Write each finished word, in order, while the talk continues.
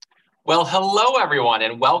Well, hello, everyone,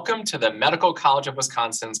 and welcome to the Medical College of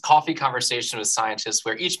Wisconsin's Coffee Conversation with Scientists,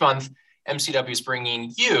 where each month MCW is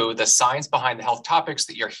bringing you the science behind the health topics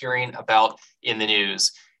that you're hearing about in the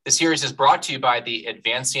news. The series is brought to you by the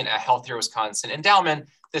Advancing a Healthier Wisconsin Endowment,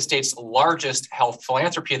 the state's largest health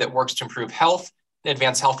philanthropy that works to improve health and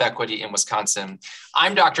advance health equity in Wisconsin.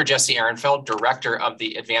 I'm Dr. Jesse Ehrenfeld, director of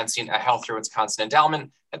the Advancing a Healthier Wisconsin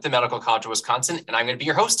Endowment at the Medical College of Wisconsin, and I'm going to be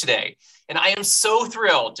your host today. And I am so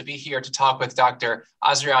thrilled to be here to talk with Dr.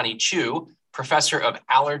 Asriani Chiu, professor of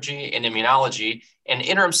allergy and immunology and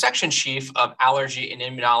interim section chief of allergy and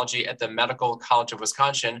immunology at the Medical College of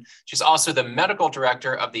Wisconsin. She's also the medical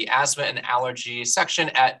director of the asthma and allergy section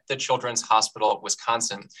at the Children's Hospital of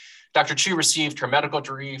Wisconsin. Dr. Chiu received her medical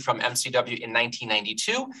degree from MCW in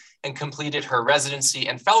 1992 and completed her residency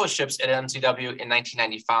and fellowships at MCW in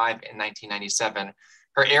 1995 and 1997.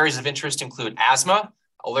 Her areas of interest include asthma,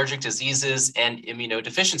 allergic diseases, and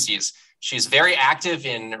immunodeficiencies. She's very active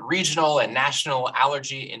in regional and national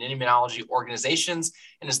allergy and immunology organizations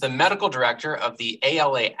and is the medical director of the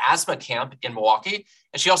ALA Asthma Camp in Milwaukee.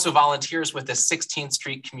 And she also volunteers with the 16th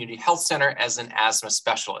Street Community Health Center as an asthma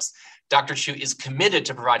specialist. Dr. Chiu is committed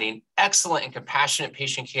to providing excellent and compassionate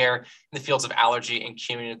patient care in the fields of allergy and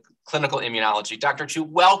clinical immunology. Dr. Chiu,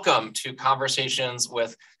 welcome to Conversations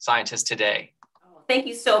with Scientists today. Thank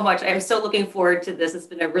you so much. I'm so looking forward to this. It's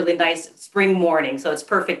been a really nice spring morning, so it's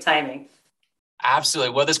perfect timing.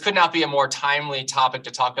 Absolutely. Well, this could not be a more timely topic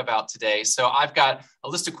to talk about today. So I've got a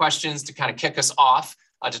list of questions to kind of kick us off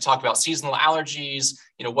to talk about seasonal allergies,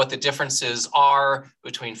 what the differences are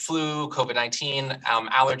between flu, COVID-19,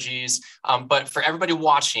 allergies. But for everybody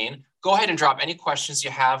watching, go ahead and drop any questions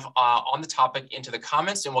you have on the topic into the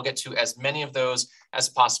comments, and we'll get to as many of those as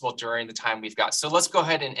possible during the time we've got. So let's go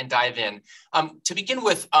ahead and dive in. To begin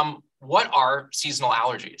with, what are seasonal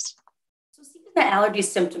allergies? So seasonal allergy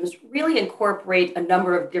symptoms really incorporate a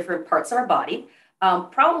number of different parts of our body.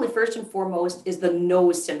 Probably first and foremost is the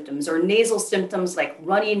nose symptoms or nasal symptoms like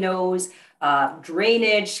runny nose,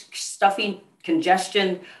 drainage, stuffing,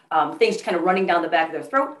 congestion, things kind of running down the back of their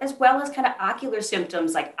throat, as well as kind of ocular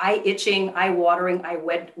symptoms like eye itching, eye watering,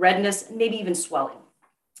 redness, and maybe even swelling.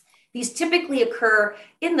 These typically occur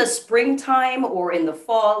in the springtime or in the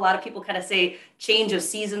fall. A lot of people kind of say change of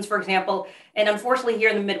seasons, for example. And unfortunately, here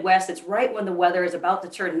in the Midwest, it's right when the weather is about to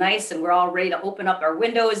turn nice and we're all ready to open up our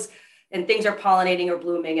windows and things are pollinating or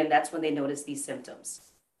blooming, and that's when they notice these symptoms.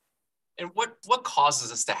 And what causes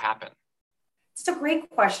this to happen? It's a great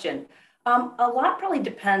question. A lot probably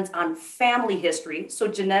depends on family history. So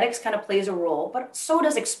genetics kind of plays a role, but so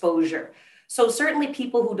does exposure. So certainly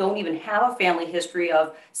people who don't even have a family history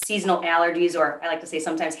of seasonal allergies, or I like to say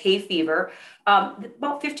sometimes hay fever,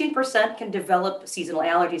 about 15% can develop seasonal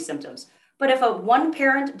allergy symptoms. But if one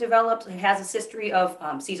parent has a history of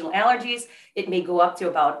seasonal allergies, it may go up to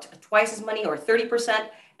about twice as many or 30%.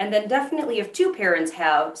 And then definitely if two parents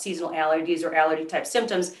have seasonal allergies or allergy type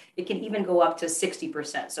symptoms, it can even go up to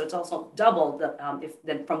 60%. So it's also double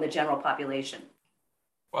from the general population.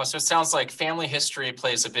 Well, so it sounds like family history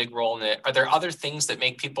plays a big role in it. Are there other things that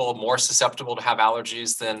make people more susceptible to have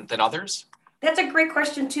allergies than others? That's a great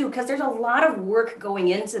question, too, because there's a lot of work going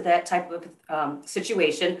into that type of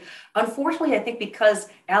situation. Unfortunately, I think because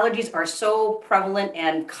allergies are so prevalent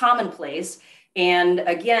and commonplace, and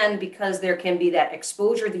again, because there can be that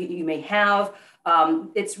exposure that you may have,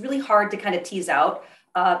 it's really hard to kind of tease out.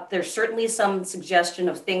 There's certainly some suggestion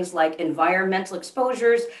of things like environmental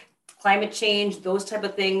exposures, climate change, those type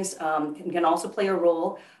of things can also play a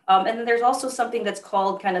role. And then there's also something that's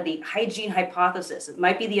called kind of the hygiene hypothesis. It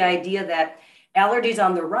might be the idea that allergies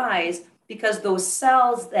on the rise because those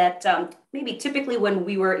cells that maybe typically when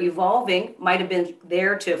we were evolving might have been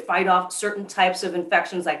there to fight off certain types of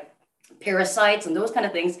infections like parasites and those kind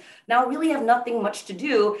of things now really have nothing much to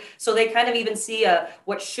do. So they kind of even see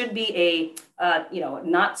what should be a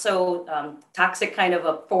not so toxic kind of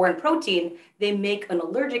a foreign protein. They make an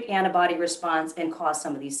allergic antibody response and cause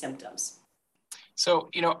some of these symptoms. So,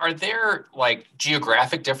 are there like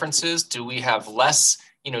geographic differences? Do we have less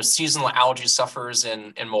seasonal allergy sufferers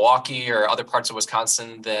in Milwaukee or other parts of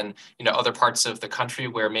Wisconsin than, other parts of the country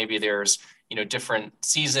where maybe there's, different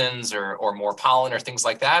seasons or more pollen or things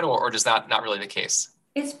like that? Or is that not really the case?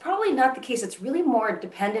 It's probably not the case. It's really more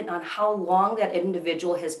dependent on how long that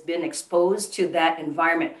individual has been exposed to that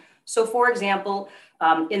environment. So for example,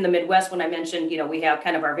 in the Midwest, when I mentioned, we have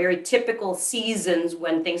kind of our very typical seasons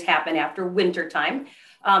when things happen after winter time.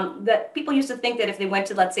 That people used to think that if they went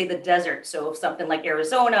to, let's say, the desert, so something like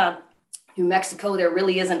Arizona, New Mexico, there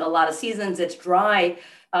really isn't a lot of seasons, it's dry,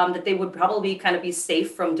 that they would probably kind of be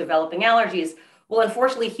safe from developing allergies. Well,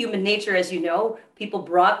 unfortunately, human nature, as you know, people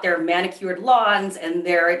brought their manicured lawns and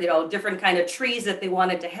their, different kind of trees that they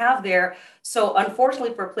wanted to have there. So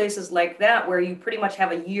unfortunately, for places like that, where you pretty much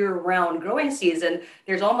have a year-round growing season,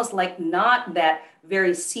 there's almost like not that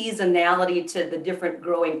very seasonality to the different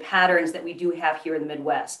growing patterns that we do have here in the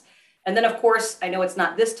Midwest. And then, of course, I know it's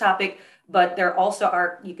not this topic, but there also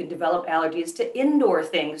are, you can develop allergies to indoor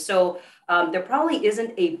things. So there probably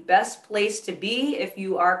isn't a best place to be if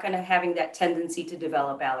you are kind of having that tendency to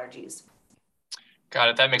develop allergies. Got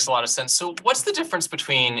it. That makes a lot of sense. So what's the difference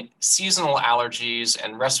between seasonal allergies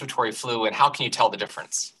and respiratory flu, and how can you tell the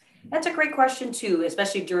difference? That's a great question too,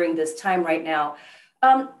 especially during this time right now.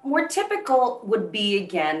 More typical would be,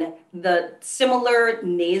 again, the similar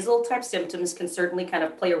nasal type symptoms can certainly kind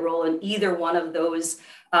of play a role in either one of those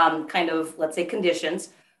kind of, let's say,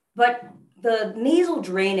 conditions. But the nasal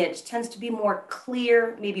drainage tends to be more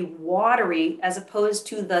clear, maybe watery, as opposed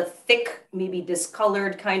to the thick, maybe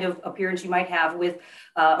discolored kind of appearance you might have with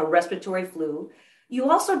a respiratory flu. You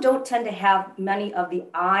also don't tend to have many of the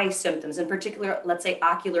eye symptoms. In particular, let's say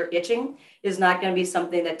ocular itching is not going to be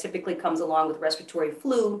something that typically comes along with respiratory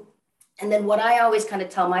flu. And then what I always kind of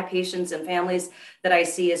tell my patients and families that I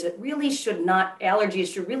see is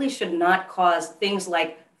allergies really should not cause things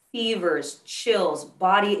like fevers, chills,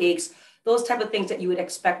 body aches, those type of things that you would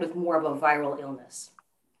expect with more of a viral illness.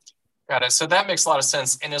 Got it. So that makes a lot of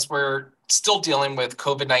sense. And as we're still dealing with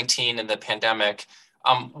COVID-19 and the pandemic,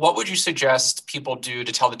 what would you suggest people do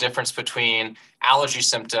to tell the difference between allergy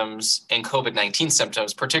symptoms and COVID-19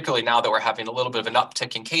 symptoms, particularly now that we're having a little bit of an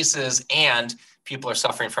uptick in cases and people are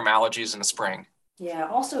suffering from allergies in the spring? Yeah,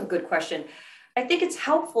 also a good question. I think it's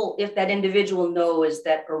helpful if that individual knows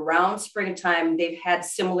that around springtime, they've had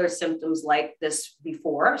similar symptoms like this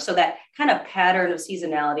before. So that kind of pattern of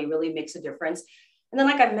seasonality really makes a difference. And then,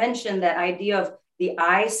 like I mentioned, that idea of the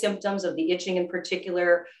eye symptoms of the itching in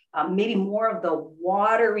particular, maybe more of the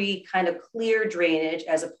watery kind of clear drainage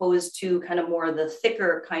as opposed to kind of more of the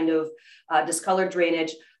thicker kind of discolored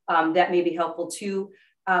drainage, that may be helpful too.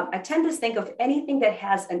 I tend to think of anything that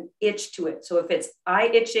has an itch to it. So if it's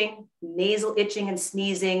eye itching, nasal itching and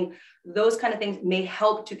sneezing, those kind of things may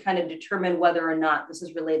help to kind of determine whether or not this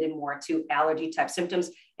is related more to allergy type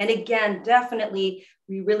symptoms. And again, definitely,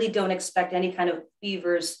 we really don't expect any kind of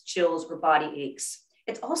fevers, chills, or body aches.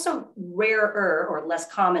 It's also rarer or less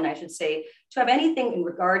common, I should say, to have anything in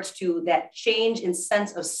regards to that change in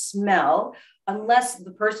sense of smell, unless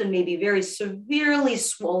the person may be very severely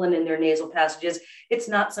swollen in their nasal passages. It's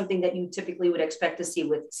not something that you typically would expect to see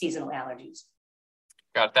with seasonal allergies.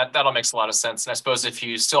 Got it. That all makes a lot of sense. And I suppose if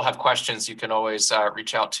you still have questions, you can always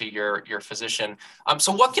reach out to your physician.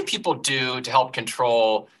 So what can people do to help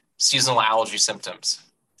control seasonal allergy symptoms?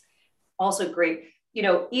 Also great.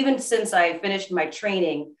 Even since I finished my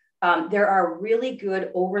training, there are really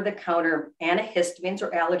good over-the-counter antihistamines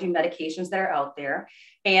or allergy medications that are out there.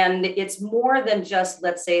 And it's more than just,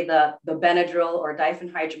 let's say, the Benadryl or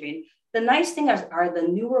diphenhydramine. The nice thing are the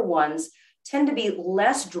newer ones tend to be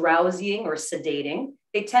less drowsying or sedating.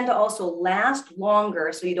 They tend to also last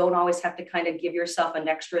longer, so you don't always have to kind of give yourself an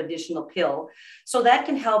extra additional pill. So that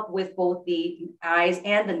can help with both the eyes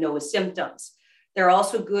and the nose symptoms. There are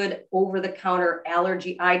also good over-the-counter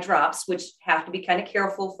allergy eye drops, which have to be kind of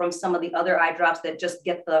careful from some of the other eye drops that just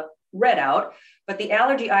get the red out. But the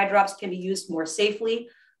allergy eye drops can be used more safely,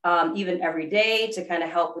 even every day, to kind of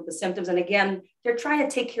help with the symptoms. And again, they're trying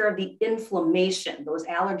to take care of the inflammation, those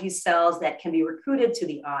allergy cells that can be recruited to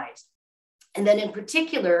the eyes. And then in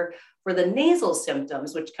particular, for the nasal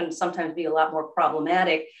symptoms, which can sometimes be a lot more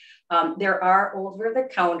problematic, there are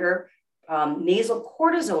over-the-counter nasal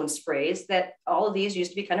cortisone sprays that all of these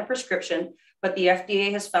used to be kind of prescription, but the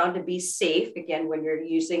FDA has found to be safe, again, when you're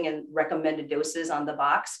using and recommended doses on the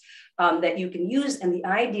box, that you can use. And the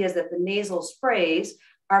idea is that the nasal sprays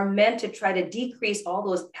are meant to try to decrease all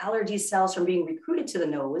those allergy cells from being recruited to the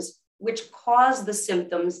nose, which cause the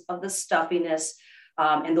symptoms of the stuffiness.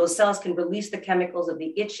 And those cells can release the chemicals of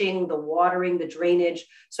the itching, the watering, the drainage.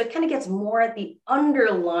 So it kind of gets more at the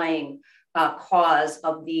underlying cause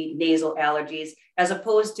of the nasal allergies, as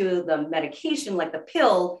opposed to the medication, like the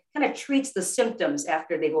pill, kind of treats the symptoms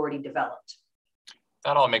after they've already developed.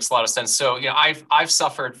 That all makes a lot of sense. So, I've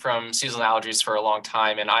suffered from seasonal allergies for a long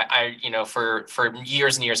time, and I for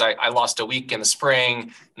years and years, I lost a week in the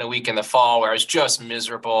spring and a week in the fall where I was just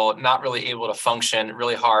miserable, not really able to function,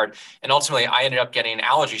 really hard, and ultimately I ended up getting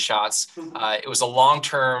allergy shots. It was a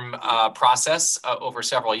long-term process over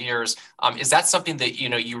several years. Is that something that you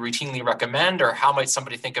routinely recommend, or how might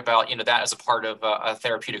somebody think about that as a part of a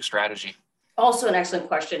therapeutic strategy? Also, an excellent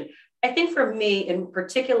question. I think for me in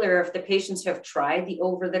particular, if the patients have tried the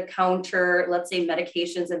over-the-counter, let's say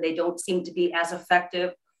medications, and they don't seem to be as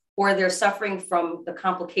effective, or they're suffering from the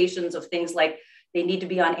complications of things like they need to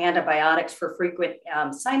be on antibiotics for frequent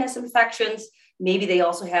sinus infections. Maybe they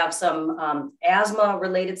also have some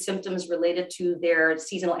asthma-related symptoms related to their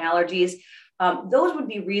seasonal allergies. Those would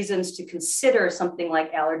be reasons to consider something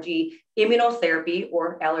like allergy immunotherapy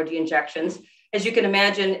or allergy injections. As you can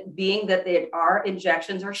imagine, being that they are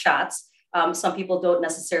injections or shots, some people don't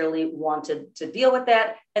necessarily want to deal with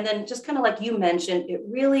that. And then just kind of like you mentioned, it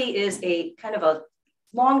really is a kind of a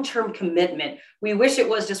long-term commitment. We wish it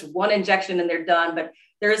was just one injection and they're done, but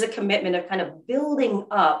there is a commitment of kind of building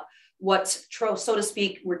up what's, so to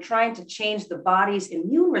speak, we're trying to change the body's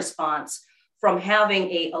immune response from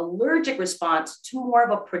having an allergic response to more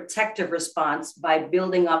of a protective response by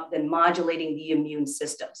building up and modulating the immune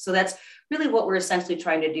system. So that's really what we're essentially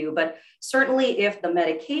trying to do. But certainly if the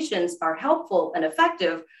medications are helpful and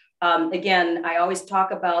effective, again, I always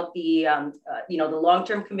talk about the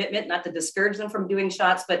long-term commitment, not to discourage them from doing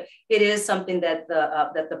shots, but it is something that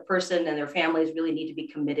the person and their families really need to be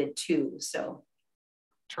committed to. So.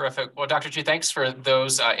 Terrific. Well, Dr. Chiu, thanks for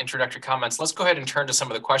those introductory comments. Let's go ahead and turn to some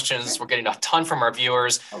of the questions. We're getting a ton from our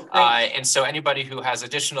viewers. And so anybody who has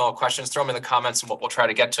additional questions, throw them in the comments and we'll try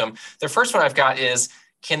to get to them. The first one I've got is,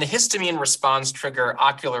 can the histamine response trigger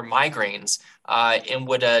ocular migraines? And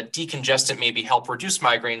would a decongestant maybe help reduce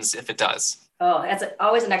migraines if it does? Oh, that's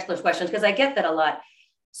always an excellent question because I get that a lot.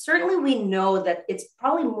 Certainly, we know that it's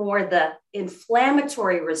probably more the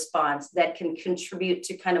inflammatory response that can contribute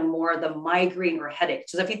to kind of more the migraine or headache.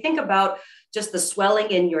 So if you think about just the swelling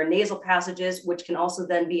in your nasal passages, which can also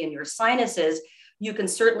then be in your sinuses, you can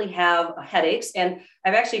certainly have headaches. And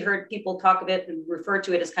I've actually heard people talk of it and refer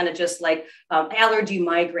to it as kind of just like allergy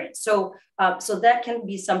migraine. So that can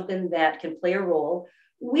be something that can play a role.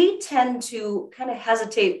 We tend to kind of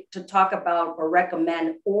hesitate to talk about or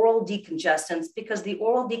recommend oral decongestants because the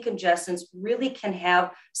oral decongestants really can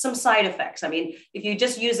have some side effects. I mean, if you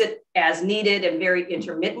just use it as needed and very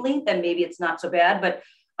intermittently, then maybe it's not so bad. But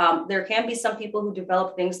there can be some people who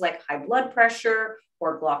develop things like high blood pressure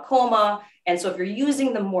or glaucoma. And so if you're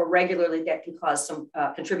using them more regularly, that can cause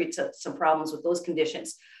contribute to some problems with those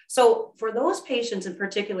conditions. So for those patients in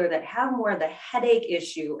particular that have more of the headache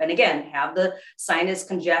issue, and again, have the sinus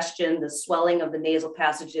congestion, the swelling of the nasal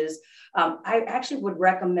passages, I actually would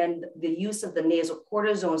recommend the use of the nasal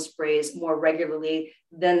cortisone sprays more regularly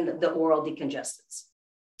than the oral decongestants.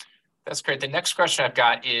 That's great. The next question I've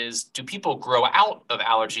got is, do people grow out of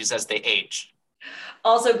allergies as they age?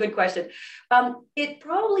 Also a good question. It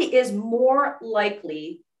probably is more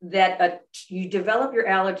likely that you develop your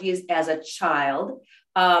allergies as a child,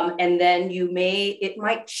 and then it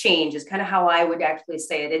might change is kind of how I would actually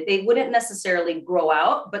say it. They wouldn't necessarily grow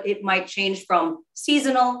out, but it might change from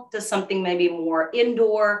seasonal to something maybe more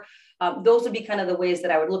indoor. Those would be kind of the ways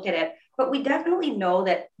that I would look at it. But we definitely know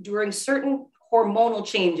that during certain hormonal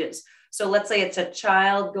changes, so let's say it's a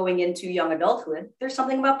child going into young adulthood, there's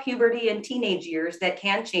something about puberty and teenage years that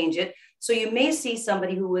can change it. So you may see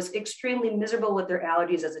somebody who was extremely miserable with their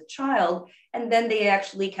allergies as a child, and then they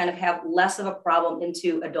actually kind of have less of a problem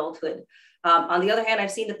into adulthood. On the other hand,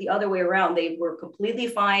 I've seen it the other way around. They were completely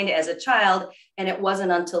fine as a child, and it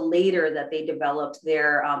wasn't until later that they developed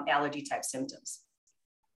their allergy type symptoms.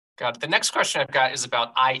 Got it. The next question I've got is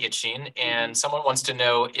about eye itching, and someone wants to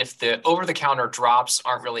know if the over-the-counter drops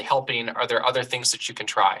aren't really helping, are there other things that you can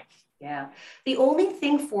try? Yeah, the only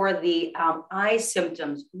thing for the eye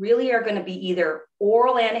symptoms really are going to be either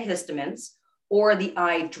oral antihistamines or the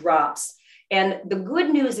eye drops. And the good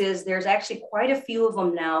news is there's actually quite a few of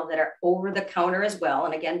them now that are over the counter as well.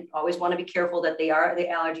 And again, always want to be careful that they are the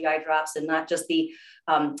allergy eye drops and not just the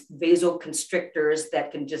vasoconstrictors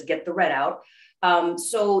that can just get the red out.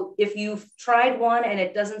 So if you've tried one and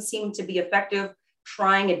it doesn't seem to be effective,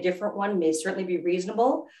 trying a different one may certainly be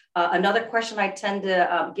reasonable. Another question I tend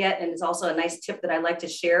to get, and it's also a nice tip that I like to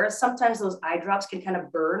share, is sometimes those eye drops can kind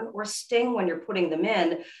of burn or sting when you're putting them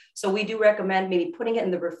in. So we do recommend maybe putting it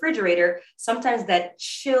in the refrigerator. Sometimes that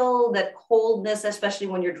chill, that coldness, especially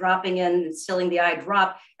when you're dropping in and instilling the eye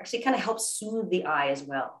drop, actually kind of helps soothe the eye as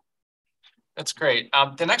well. That's great.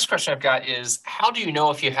 The next question I've got is, how do you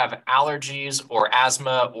know if you have allergies or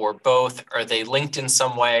asthma or both? Are they linked in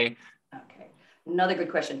some way? Okay, another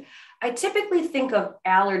good question. I typically think of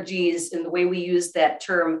allergies in the way we use that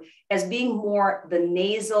term as being more the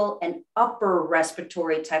nasal and upper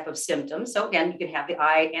respiratory type of symptoms. So again, you can have the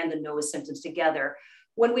eye and the nose symptoms together.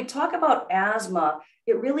 When we talk about asthma,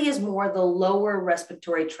 it really is more the lower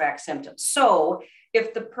respiratory tract symptoms. So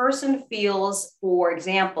if the person feels, for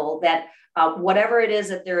example, that whatever it is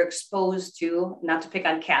that they're exposed to, not to pick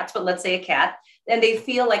on cats, but let's say a cat, and they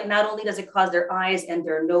feel like not only does it cause their eyes and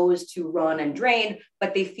their nose to run and drain,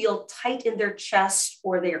 but they feel tight in their chest,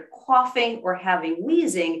 or they're coughing or having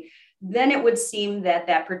wheezing, then it would seem that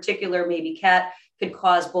that particular maybe cat could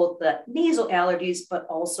cause both the nasal allergies, but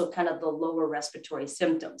also kind of the lower respiratory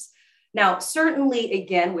symptoms. Now, certainly,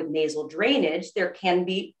 again, with nasal drainage, there can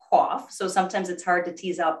be cough. So sometimes it's hard to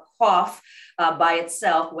tease out cough by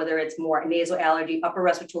itself, whether it's more nasal allergy, upper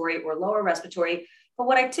respiratory, or lower respiratory. But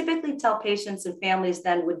what I typically tell patients and families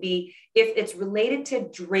then would be if it's related to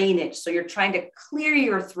drainage, so you're trying to clear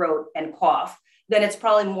your throat and cough, then it's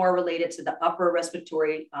probably more related to the upper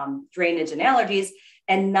respiratory drainage and allergies,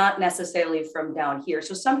 and not necessarily from down here.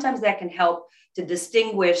 So sometimes that can help to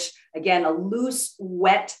distinguish, again, a loose,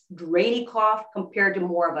 wet, drainy cough compared to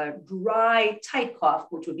more of a dry, tight cough,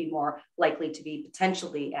 which would be more likely to be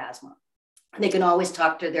potentially asthma. And they can always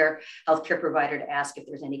talk to their healthcare provider to ask if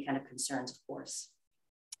there's any kind of concerns, of course.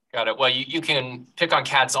 Got it. Well, you can pick on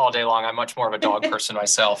cats all day long. I'm much more of a dog person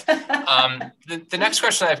myself. The next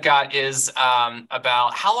question I've got is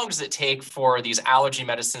about how long does it take for these allergy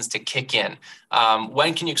medicines to kick in?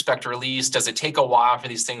 When can you expect release? Does it take a while for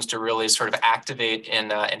these things to really sort of activate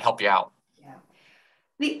and help you out? Yeah.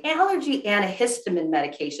 The allergy antihistamine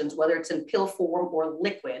medications, whether it's in pill form or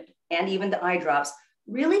liquid, and even the eye drops,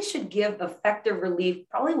 really should give effective relief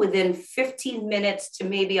probably within 15 minutes to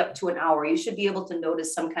maybe up to an hour. You should be able to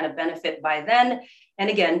notice some kind of benefit by then. And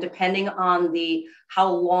again, depending on how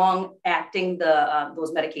long acting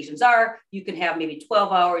those medications are, you can have maybe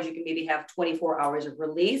 12 hours, you can maybe have 24 hours of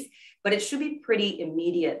relief, but it should be pretty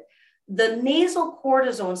immediate. The nasal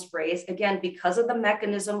cortisone sprays, again, because of the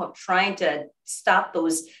mechanism of trying to stop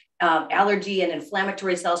those allergy and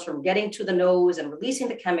inflammatory cells from getting to the nose and releasing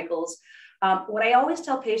the chemicals, what I always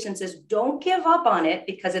tell patients is don't give up on it,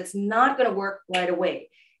 because it's not going to work right away.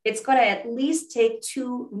 It's going to at least take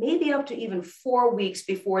 2, maybe up to even 4 weeks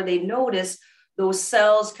before they notice those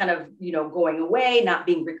cells kind of, going away, not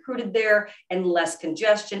being recruited there, and less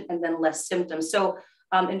congestion, and then less symptoms. So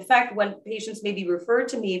in fact, when patients may be referred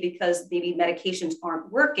to me because maybe medications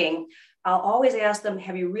aren't working, I'll always ask them,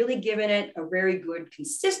 have you really given it a very good,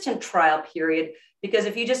 consistent trial period? Because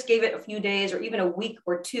if you just gave it a few days or even a week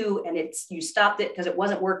or 2 and you stopped it because it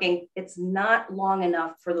wasn't working, it's not long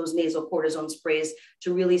enough for those nasal cortisone sprays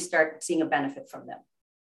to really start seeing a benefit from them.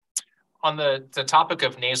 On the topic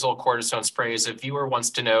of nasal cortisone sprays, a viewer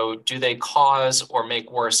wants to know, do they cause or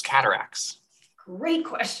make worse cataracts? Great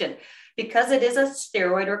question. Because it is a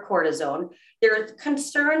steroid or cortisone, there are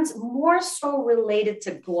concerns more so related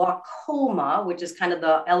to glaucoma, which is kind of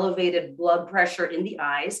the elevated blood pressure in the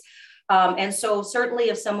eyes. And so certainly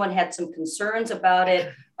if someone had some concerns about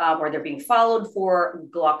it, or they're being followed for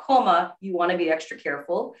glaucoma, you want to be extra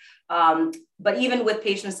careful. But even with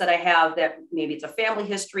patients that I have that maybe it's a family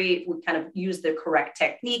history, we kind of use the correct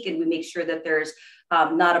technique and we make sure that there's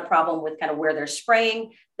not a problem with kind of where they're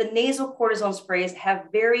spraying. The nasal cortisone sprays have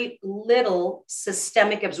very little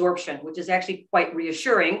systemic absorption, which is actually quite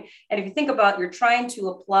reassuring. And if you think about, you're trying to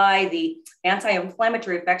apply the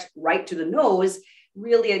anti-inflammatory effects right to the nose,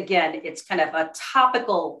 really, again, it's kind of a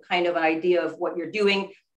topical kind of idea of what you're doing,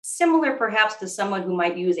 similar perhaps to someone who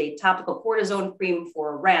might use a topical cortisone cream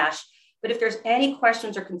for a rash. But if there's any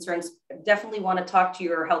questions or concerns, definitely want to talk to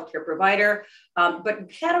your healthcare provider. But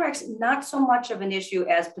cataracts, not so much of an issue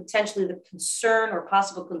as potentially the concern or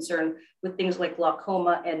possible concern with things like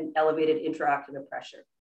glaucoma and elevated intraocular pressure.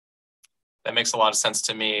 That makes a lot of sense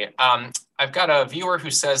to me. I've got a viewer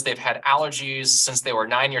who says they've had allergies since they were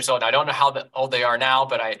 9 years old. I don't know how old they are now,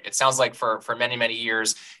 but it sounds like for many, many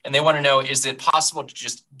years. And they want to know, is it possible to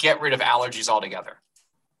just get rid of allergies altogether?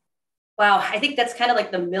 Wow, I think that's kind of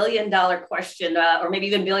like the $1 million question, or maybe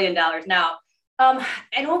even $1 billion now.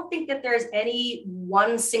 I don't think that there's any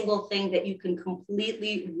one single thing that you can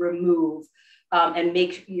completely remove and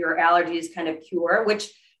make your allergies kind of cure,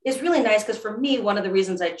 which is really nice, because for me, one of the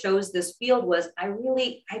reasons I chose this field was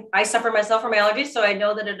I suffer myself from allergies, so I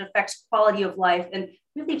know that it affects quality of life, and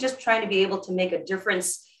really just trying to be able to make a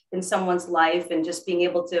difference in someone's life and just being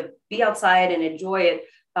able to be outside and enjoy it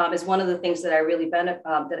is one of the things that I really benefit,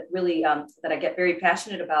 that I get very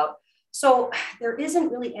passionate about. So there isn't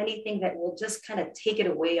really anything that will just kind of take it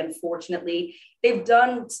away, unfortunately. They've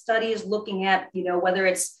done studies looking at, whether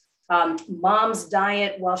it's mom's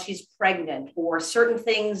diet while she's pregnant, or certain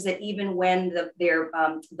things that even when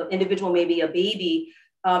the individual may be a baby.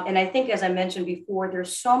 And I think, as I mentioned before,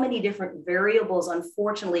 there's so many different variables,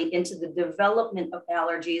 unfortunately, into the development of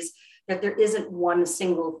allergies that there isn't one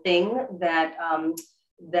single thing that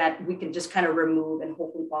that we can just kind of remove and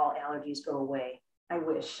hopefully all allergies go away. I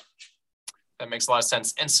wish. That makes a lot of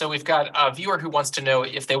sense. And so we've got a viewer who wants to know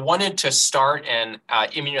if they wanted to start an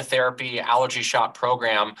immunotherapy allergy shot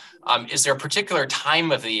program, is there a particular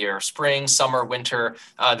time of the year, spring, summer, winter,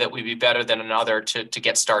 that would be better than another to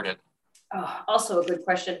get started? Oh, also a good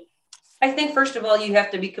question. I think, first of all, you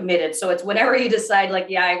have to be committed. So it's whenever you decide, like,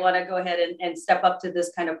 yeah, I want to go ahead and step up to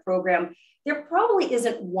this kind of program. There probably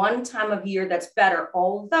isn't one time of year that's better,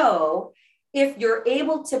 although if you're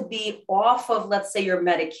able to be off of, let's say, your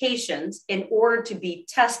medications in order to be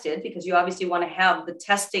tested, because you obviously want to have the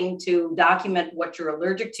testing to document what you're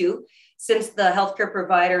allergic to, since the healthcare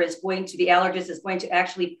provider is going to, the allergist is going to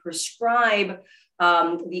actually prescribe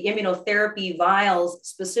the immunotherapy vials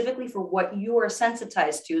specifically for what you are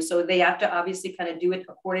sensitized to. So they have to obviously kind of do it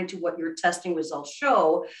according to what your testing results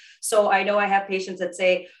show. So I know I have patients that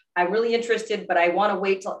say, I'm really interested, but I want to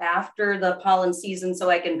wait till after the pollen season so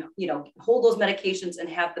I can, hold those medications and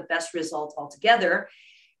have the best results altogether.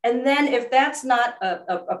 And then if that's not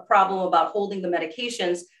a problem about holding the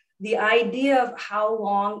medications, the idea of how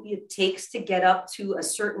long it takes to get up to a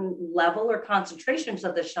certain level or concentrations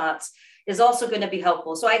of the shots is also going to be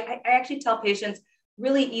helpful. So I actually tell patients,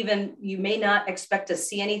 really, even you may not expect to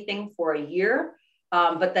see anything for a year.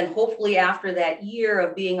 But then hopefully after that year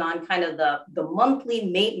of being on kind of the monthly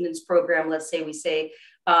maintenance program, let's say we say,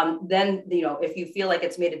 then, if you feel like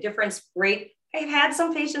it's made a difference, great. I've had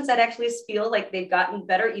some patients that actually feel like they've gotten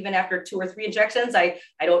better even after 2 or 3 injections. I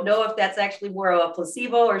don't know if that's actually more of a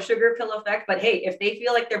placebo or sugar pill effect, but hey, if they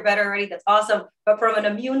feel like they're better already, that's awesome. But from an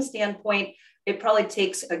immune standpoint, it probably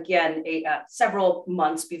takes, again, several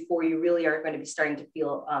months before you really are going to be starting to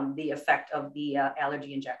feel the effect of the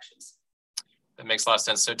allergy injections. That makes a lot of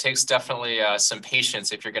sense. So it takes definitely some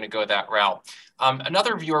patience if you're going to go that route.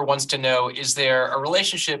 Another viewer wants to know, is there a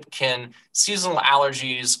relationship? Can seasonal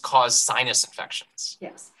allergies cause sinus infections?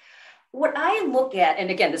 Yes. What I look at,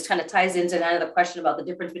 and again, this kind of ties into the question about the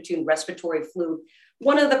difference between respiratory flu.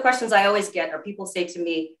 One of the questions I always get are people say to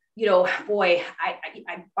me, boy,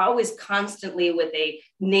 I'm always constantly with a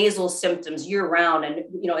nasal symptoms year round. And,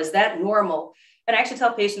 is that normal? And I actually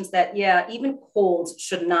tell patients that, yeah, even colds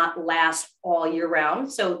should not last all year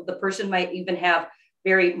round. So the person might even have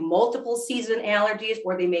very multiple season allergies,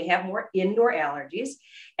 or they may have more indoor allergies.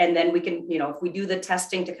 And then we can, if we do the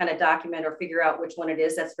testing to kind of document or figure out which one it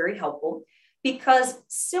is, that's very helpful. Because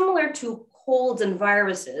similar to colds and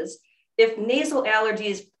viruses, if nasal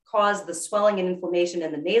allergies cause the swelling and inflammation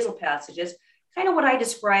in the nasal passages, kind of what I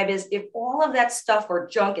describe is if all of that stuff or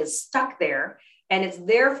junk is stuck there, and it's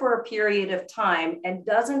there for a period of time and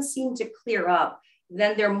doesn't seem to clear up,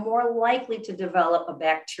 then they're more likely to develop a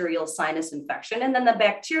bacterial sinus infection. And then the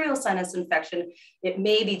bacterial sinus infection, it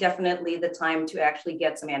may be definitely the time to actually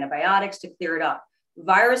get some antibiotics to clear it up.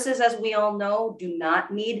 Viruses, as we all know, do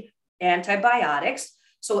not need antibiotics.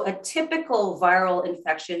 So a typical viral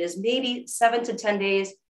infection is maybe 7 to 10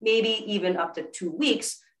 days, maybe even up to 2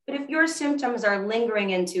 weeks. But if your symptoms are lingering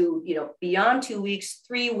into, beyond 2 weeks,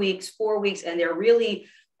 3 weeks, 4 weeks, and they're really,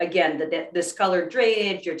 again, the discolored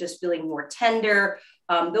drainage, you're just feeling more tender,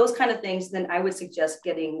 those kind of things, then I would suggest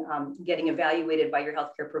getting evaluated by your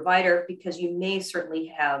healthcare provider, because you may certainly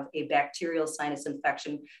have a bacterial sinus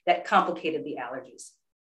infection that complicated the allergies.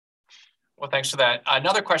 Well, thanks for that.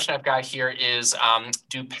 Another question I've got here is,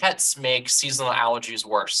 do pets make seasonal allergies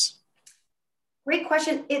worse? Great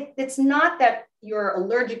question. It's not that you're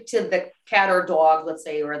allergic to the cat or dog, let's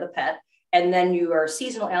say, or the pet, and then your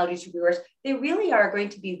seasonal allergies should be worse. They really are going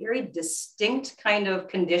to be very distinct kind of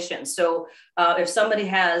conditions. So if somebody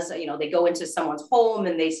has, they go into someone's home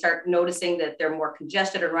and they start noticing that they're more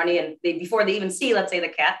congested or runny, and before they even see, let's say, the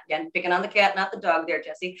cat, again, picking on the cat, not the dog there,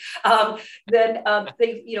 Jesse, then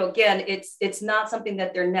they, again, it's not something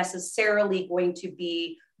that they're necessarily going to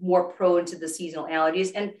be more prone to the seasonal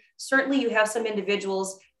allergies. And certainly you have some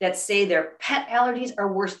individuals that say their pet allergies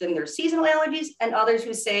are worse than their seasonal allergies, and others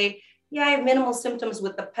who say, yeah, I have minimal symptoms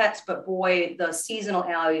with the pets, but boy, the seasonal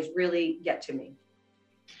allergies really get to me.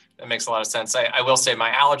 That makes a lot of sense. I will say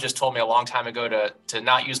my allergist told me a long time ago to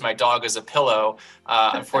not use my dog as a pillow.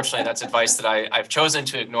 Unfortunately, that's advice that I've chosen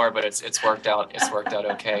to ignore, but it's worked out. It's worked out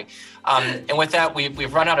okay. And with that,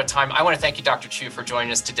 we've run out of time. I want to thank you, Dr. Chiu, for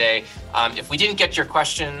joining us today. If we didn't get your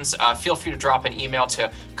questions, feel free to drop an email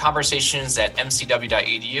to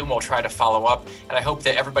conversations@mcw.edu, and we'll try to follow up. And I hope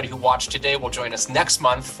that everybody who watched today will join us next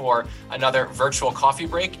month for another virtual coffee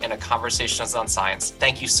break and a Conversations on Science.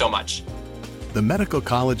 Thank you so much. The Medical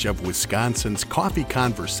College of Wisconsin's Coffee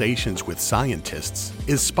Conversations with Scientists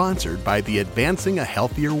is sponsored by the Advancing a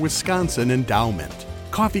Healthier Wisconsin Endowment.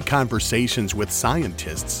 Coffee Conversations with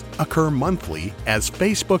Scientists occur monthly as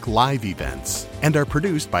Facebook Live events and are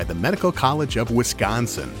produced by the Medical College of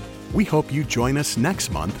Wisconsin. We hope you join us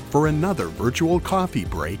next month for another virtual coffee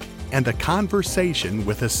break and a conversation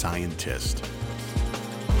with a scientist.